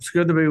It's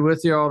good to be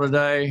with you all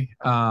today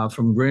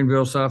from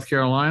Greenville, South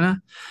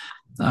Carolina.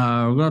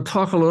 We're going to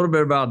talk a little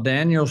bit about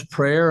Daniel's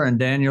prayer in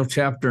Daniel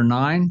chapter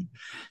 9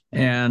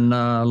 and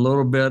a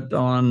little bit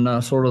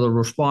on sort of the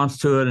response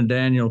to it in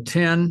Daniel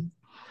 10.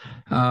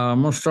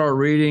 I'm going to start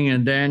reading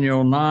in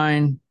Daniel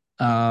 9.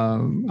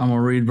 I'm going to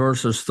read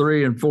verses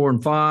 3 and 4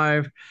 and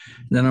 5.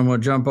 Then I'm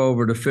going to jump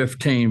over to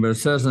 15. But it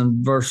says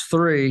in verse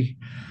 3,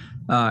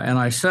 and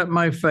I set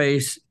my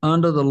face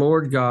unto the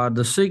Lord God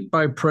to seek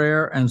by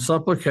prayer and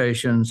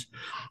supplications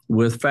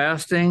with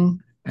fasting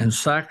and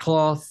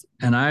sackcloth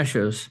and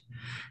ashes.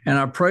 And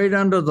I prayed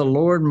unto the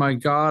Lord my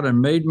God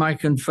and made my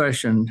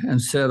confession and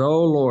said,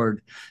 O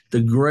Lord, the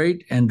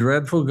great and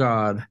dreadful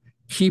God,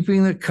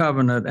 keeping the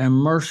covenant and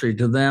mercy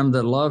to them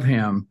that love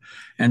him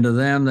and to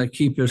them that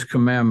keep his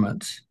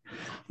commandments.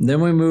 Then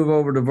we move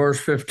over to verse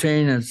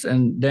 15,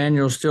 and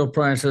Daniel's still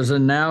praying. It says,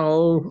 and now,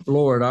 O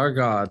Lord, our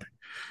God,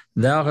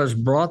 thou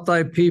hast brought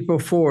thy people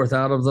forth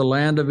out of the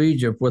land of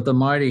Egypt with a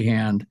mighty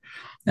hand,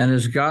 and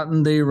hast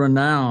gotten thee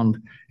renowned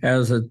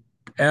as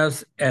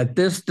at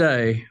this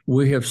day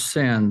we have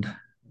sinned,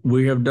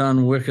 we have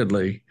done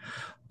wickedly.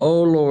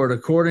 O Lord,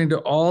 according to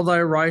all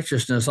thy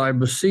righteousness, I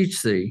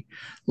beseech thee,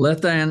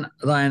 let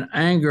thine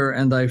anger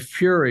and thy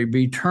fury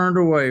be turned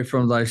away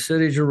from thy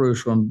city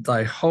Jerusalem,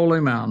 thy holy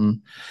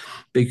mountain,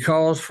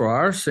 because for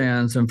our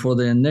sins and for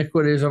the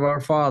iniquities of our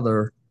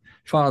fathers,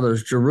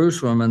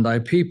 Jerusalem and thy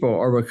people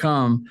are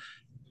become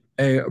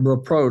a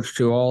reproach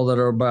to all that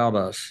are about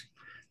us.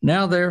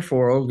 Now,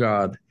 therefore, O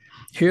God,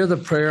 hear the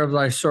prayer of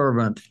thy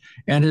servant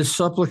and his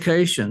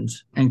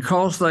supplications, and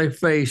cause thy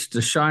face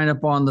to shine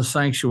upon the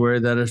sanctuary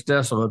that is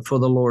desolate for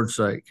the Lord's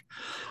sake.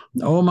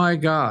 O my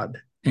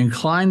God,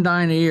 incline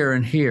thine ear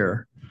and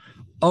hear.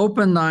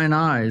 Open thine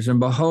eyes and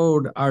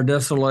behold our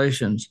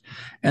desolations,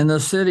 and the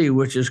city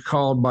which is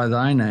called by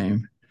thy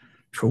name.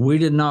 For we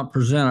did not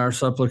present our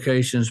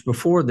supplications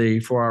before thee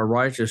for our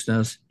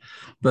righteousness,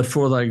 but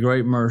for thy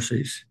great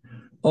mercies.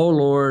 O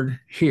Lord,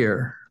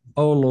 hear.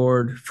 O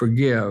Lord,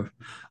 forgive.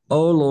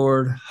 O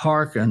Lord,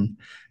 hearken,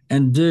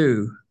 and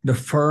do,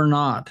 defer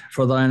not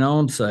for thine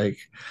own sake.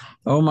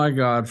 O my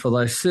God, for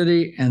thy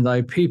city and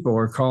thy people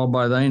are called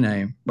by thy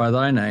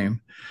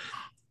name.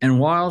 And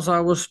whiles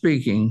I was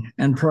speaking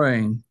and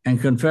praying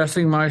and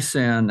confessing my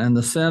sin and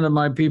the sin of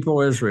my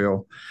people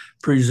Israel,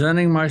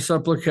 presenting my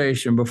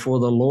supplication before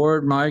the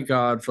Lord my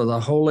God for the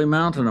holy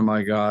mountain of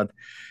my God,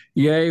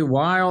 yea,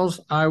 whiles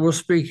I was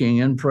speaking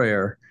in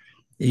prayer,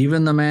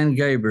 even the man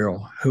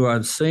Gabriel, who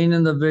I'd seen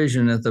in the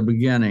vision at the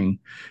beginning,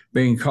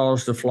 being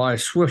caused to fly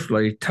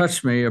swiftly,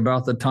 touched me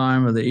about the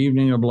time of the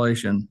evening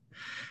oblation.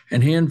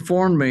 And he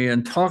informed me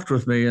and talked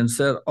with me and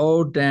said,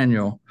 O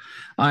Daniel,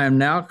 I am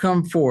now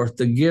come forth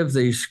to give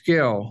thee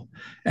skill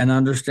and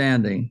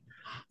understanding.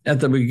 At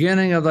the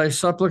beginning of thy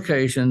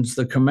supplications,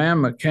 the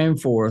commandment came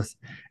forth,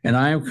 and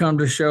I am come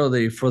to show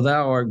thee, for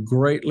thou art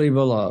greatly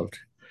beloved.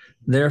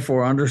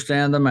 Therefore,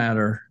 understand the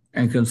matter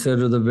and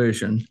consider the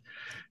vision.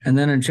 And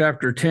then in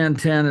chapter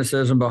 10:10, it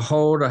says, and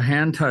behold, a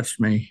hand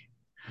touched me,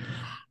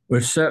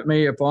 which set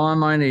me upon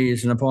my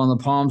knees and upon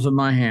the palms of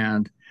my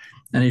hand.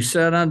 And he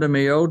said unto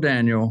me, O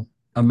Daniel,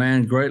 a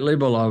man greatly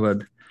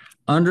beloved,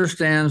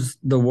 understands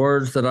the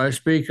words that I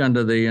speak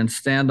unto thee, and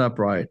stand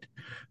upright.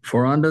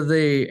 For unto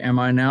thee am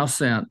I now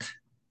sent.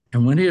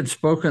 And when he had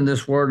spoken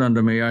this word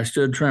unto me, I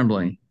stood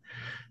trembling.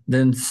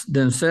 Then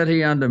said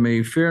he unto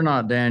me, fear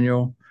not,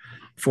 Daniel,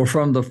 for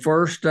from the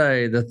first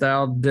day that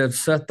thou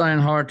didst set thine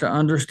heart to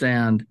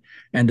understand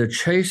and to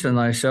chasten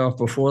thyself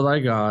before thy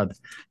God,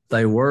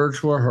 thy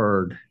words were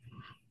heard,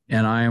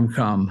 and I am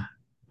come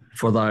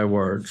for thy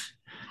words.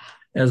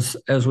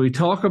 As we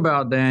talk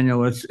about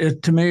Daniel,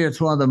 to me,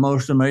 it's one of the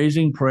most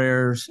amazing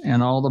prayers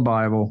in all the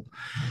Bible.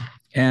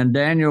 And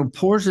Daniel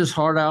pours his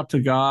heart out to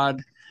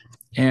God,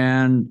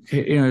 and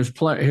his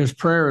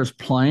prayer is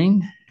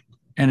plain,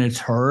 and it's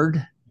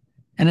heard,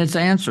 and it's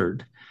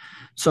answered.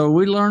 So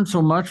we learn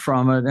so much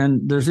from it,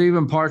 and there's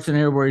even parts in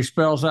here where he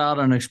spells out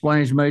and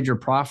explains major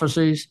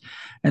prophecies.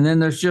 And then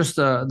there's just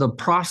the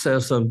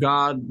process of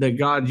God that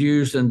God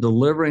used in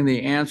delivering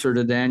the answer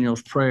to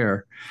Daniel's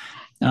prayer.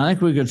 And I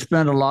think we could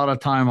spend a lot of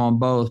time on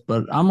both,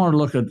 but I'm going to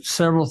look at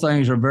several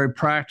things that are very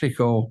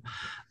practical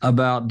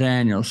about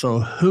Daniel. So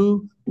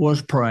who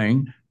was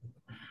praying?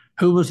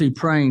 Who was he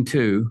praying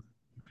to?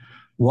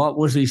 What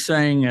was he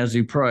saying as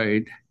he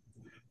prayed?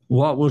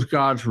 What was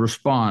God's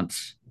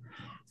response?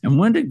 And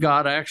when did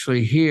God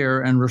actually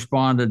hear and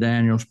respond to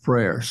Daniel's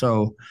prayer?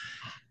 So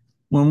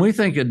when we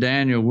think of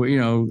Daniel,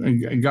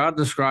 God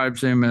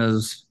describes him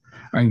as,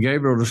 and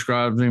Gabriel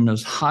describes him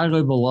as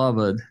highly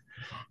beloved.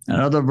 And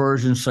other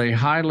versions say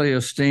highly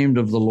esteemed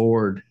of the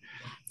Lord.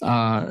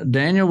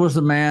 Daniel was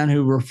the man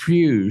who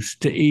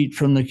refused to eat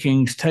from the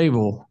king's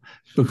table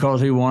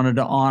because he wanted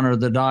to honor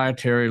the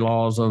dietary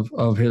laws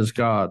of his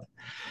God.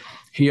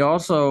 He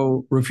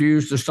also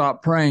refused to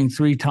stop praying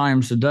 3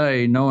 times a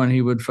day, knowing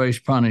he would face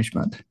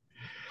punishment.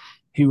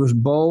 He was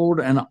bold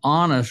and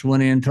honest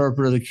when he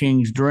interpreted the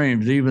king's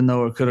dreams, even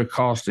though it could have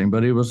cost him,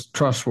 but he was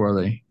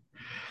trustworthy.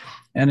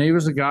 And he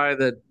was a guy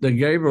that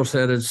Gabriel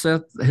said had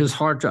set his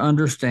heart to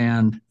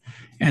understand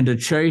and to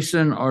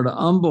chasten or to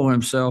humble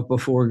himself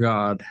before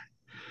God.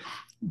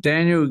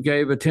 Daniel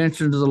gave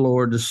attention to the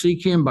Lord to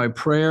seek him by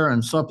prayer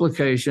and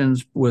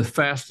supplications with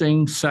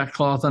fasting,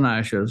 sackcloth, and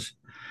ashes.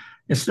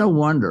 It's no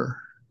wonder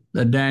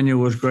that Daniel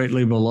was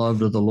greatly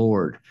beloved of the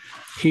Lord.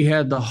 He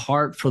had the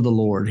heart for the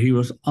Lord. He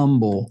was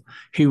humble.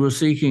 He was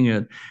seeking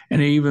it.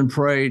 And he even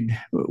prayed,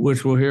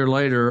 which we'll hear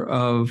later,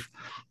 of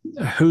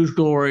whose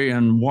glory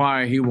and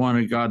why he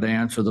wanted God to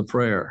answer the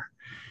prayer.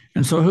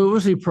 And so who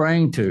was he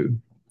praying to?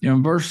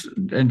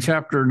 In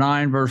chapter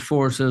 9, verse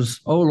 4, it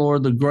says, O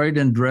Lord, the great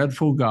and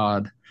dreadful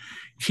God,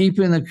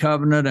 keeping the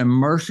covenant and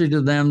mercy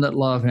to them that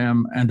love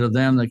him and to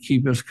them that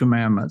keep his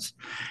commandments.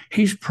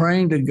 He's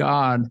praying to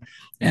God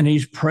and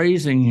he's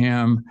praising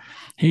him.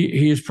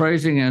 He is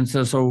praising and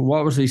says, so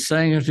what was he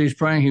saying as he's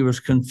praying? He was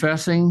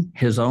confessing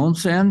his own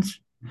sins.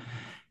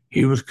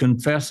 He was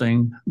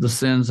confessing the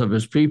sins of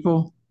his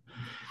people.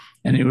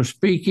 And he was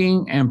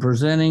speaking and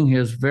presenting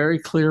his very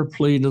clear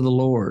plea to the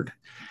Lord.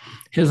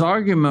 His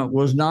argument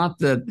was not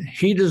that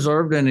he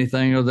deserved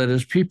anything or that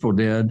his people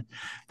did,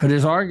 but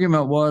his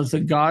argument was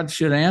that God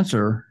should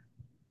answer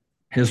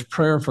his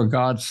prayer for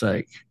God's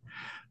sake,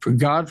 for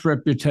God's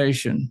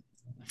reputation,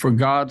 for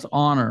God's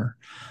honor,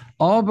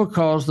 all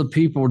because the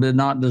people did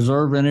not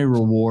deserve any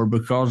reward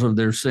because of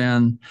their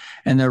sin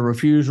and their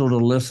refusal to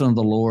listen to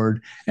the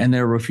Lord and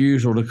their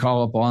refusal to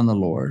call upon the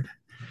Lord.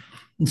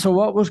 And so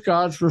what was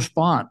God's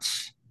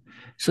response?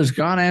 It says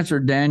God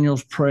answered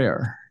Daniel's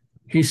prayer.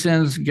 He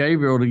sends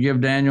Gabriel to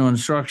give Daniel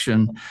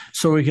instruction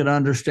so he could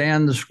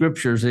understand the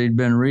scriptures that he'd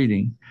been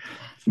reading.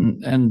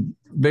 And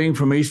being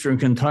from Eastern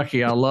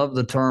Kentucky, I love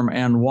the term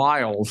 "and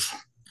whiles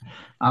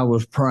I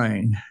was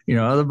praying."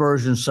 Other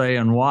versions say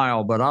 "and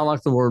while," but I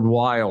like the word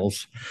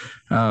whiles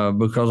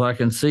because I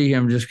can see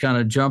him just kind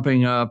of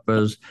jumping up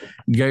as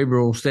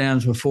Gabriel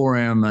stands before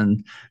him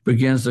and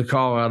begins to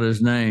call out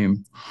his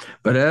name.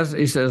 But as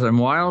he says, "and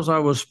whiles I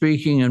was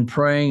speaking and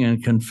praying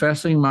and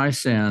confessing my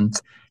sin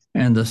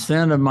and the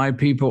sin of my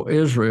people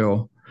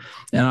Israel,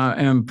 and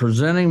I am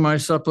presenting my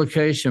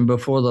supplication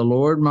before the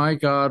Lord my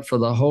God for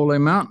the holy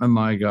mountain of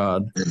my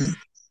God."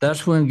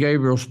 That's when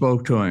Gabriel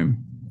spoke to him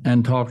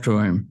and talked to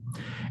him.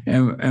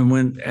 And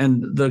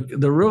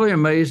the really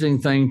amazing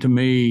thing to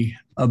me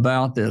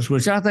about this,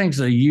 which I think is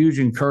a huge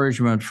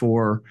encouragement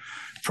for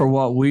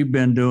what we've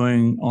been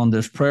doing on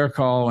this prayer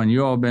call, and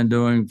you all have been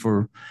doing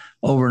for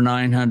over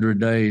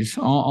 900 days,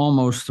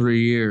 almost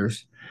 3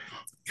 years.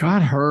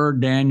 God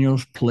heard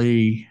Daniel's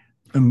plea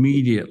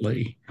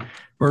immediately.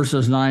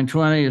 Verses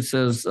 9:20, it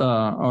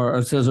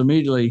says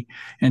immediately.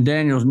 In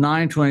Daniel's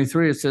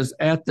 9:23, it says,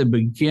 at the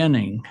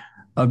beginning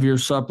of your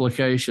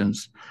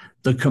supplications,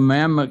 the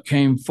commandment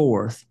came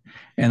forth,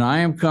 and I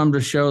am come to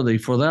show thee,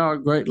 for thou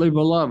art greatly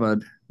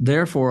beloved.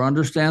 Therefore,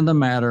 understand the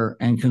matter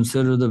and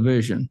consider the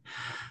vision.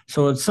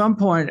 So at some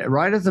point,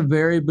 right at the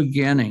very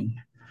beginning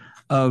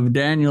of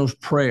Daniel's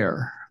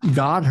prayer,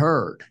 God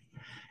heard,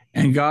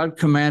 and God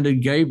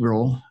commanded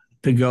Gabriel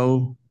to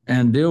go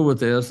and deal with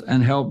this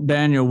and help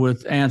Daniel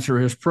answer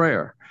his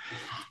prayer.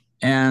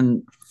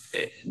 And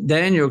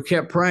Daniel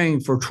kept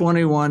praying for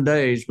 21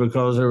 days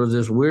because there was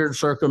this weird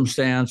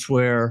circumstance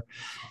where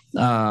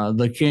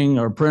the king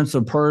or prince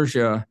of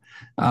Persia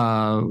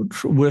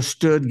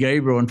withstood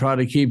Gabriel and tried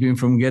to keep him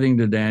from getting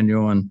to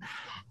Daniel. And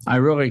I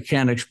really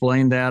can't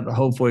explain that.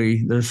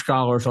 Hopefully there's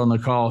scholars on the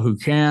call who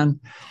can,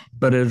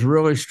 but it's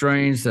really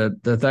strange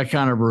that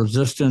kind of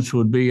resistance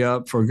would be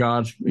up for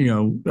God's,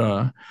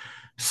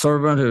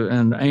 servant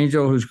and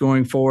angel who's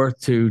going forth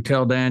to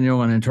tell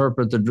Daniel and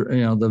interpret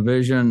the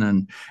vision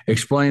and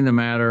explain the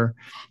matter.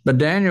 But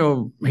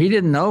Daniel, he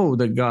didn't know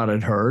that God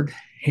had heard.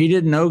 He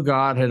didn't know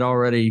God had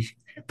already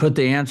put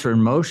the answer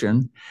in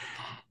motion.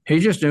 He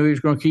just knew he was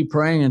going to keep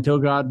praying until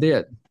God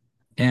did.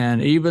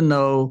 And even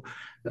though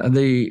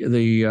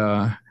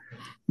the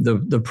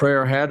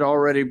prayer had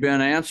already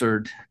been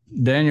answered,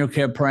 Daniel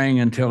kept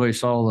praying until he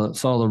saw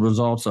the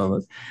results of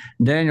it.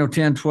 Daniel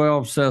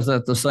 10:12 says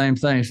that the same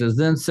thing. It says,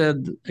 then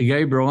said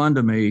Gabriel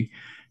unto me,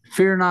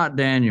 fear not,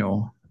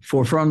 Daniel,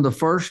 for from the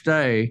first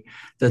day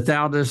that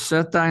thou didst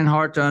set thine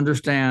heart to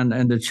understand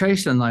and to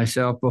chasten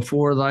thyself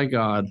before thy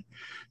God,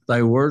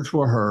 thy words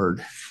were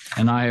heard,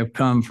 and I have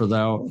come for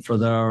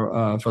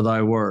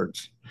thy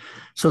words.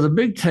 So the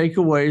big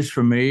takeaways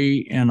for me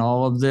in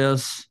all of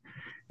this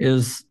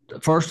is,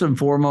 first and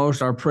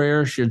foremost, our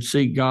prayers should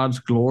seek God's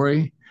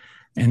glory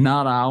and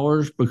not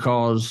ours,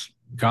 because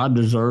God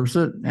deserves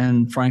it,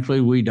 and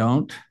frankly, we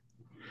don't.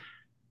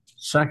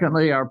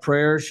 Secondly, our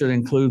prayers should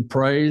include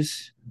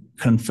praise,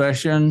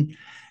 confession,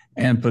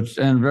 and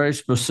very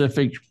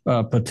specific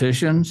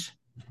petitions.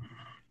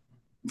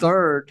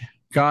 Third,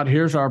 God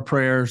hears our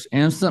prayers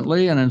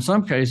instantly, and in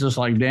some cases,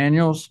 like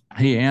Daniel's,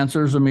 he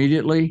answers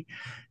immediately,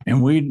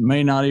 and we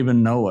may not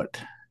even know it.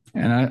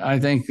 And I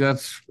think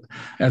that's,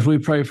 as we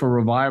pray for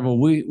revival,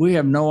 we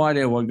have no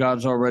idea what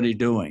God's already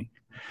doing.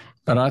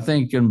 But I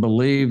think and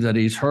believe that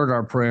he's heard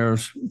our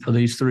prayers for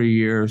these 3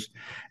 years,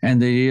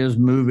 and that he is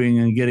moving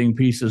and getting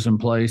pieces in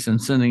place and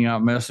sending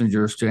out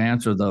messengers to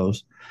answer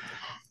those.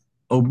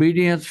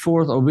 Obedience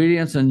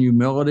and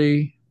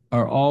humility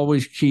are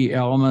always key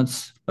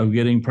elements of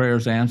getting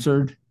prayers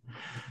answered.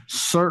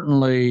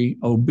 Certainly,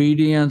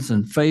 obedience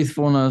and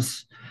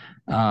faithfulness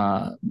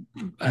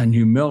and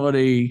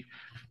humility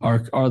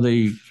are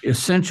the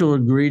essential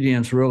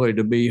ingredients, really,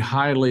 to be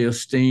highly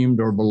esteemed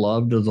or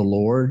beloved of the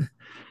Lord.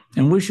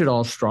 And we should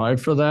all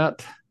strive for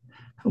that.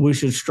 We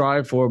should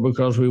strive for it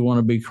because we want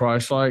to be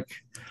Christ-like.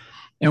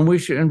 And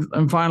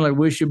and finally,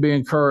 we should be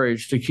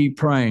encouraged to keep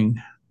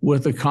praying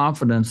with the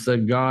confidence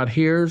that God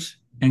hears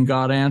and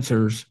God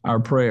answers our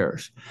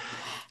prayers.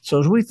 So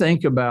as we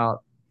think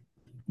about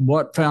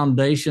what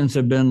foundations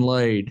have been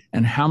laid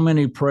and how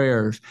many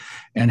prayers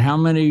and how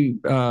many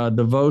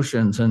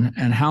devotions and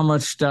how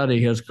much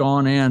study has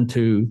gone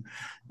into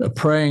the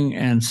praying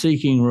and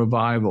seeking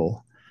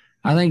revival,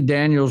 I think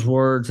Daniel's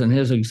words and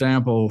his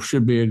example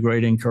should be a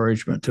great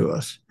encouragement to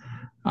us.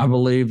 I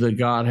believe that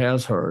God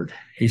has heard.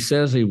 He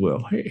says he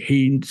will.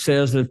 He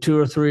says that 2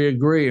 or 3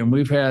 agree, and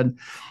we've had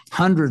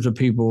hundreds of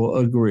people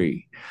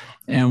agree.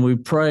 And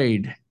we've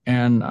prayed,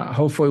 and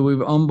hopefully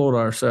we've humbled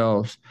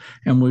ourselves,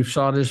 and we've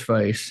sought his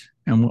face.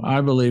 And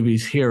I believe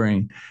he's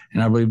hearing,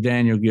 and I believe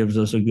Daniel gives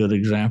us a good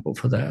example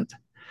for that.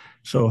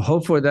 So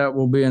hopefully that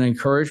will be an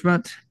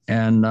encouragement.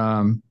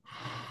 And,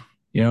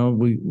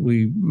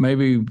 we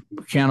maybe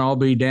can't all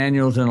be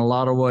Daniels in a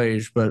lot of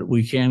ways, but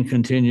we can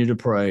continue to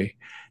pray,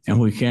 and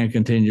we can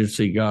continue to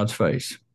see God's face.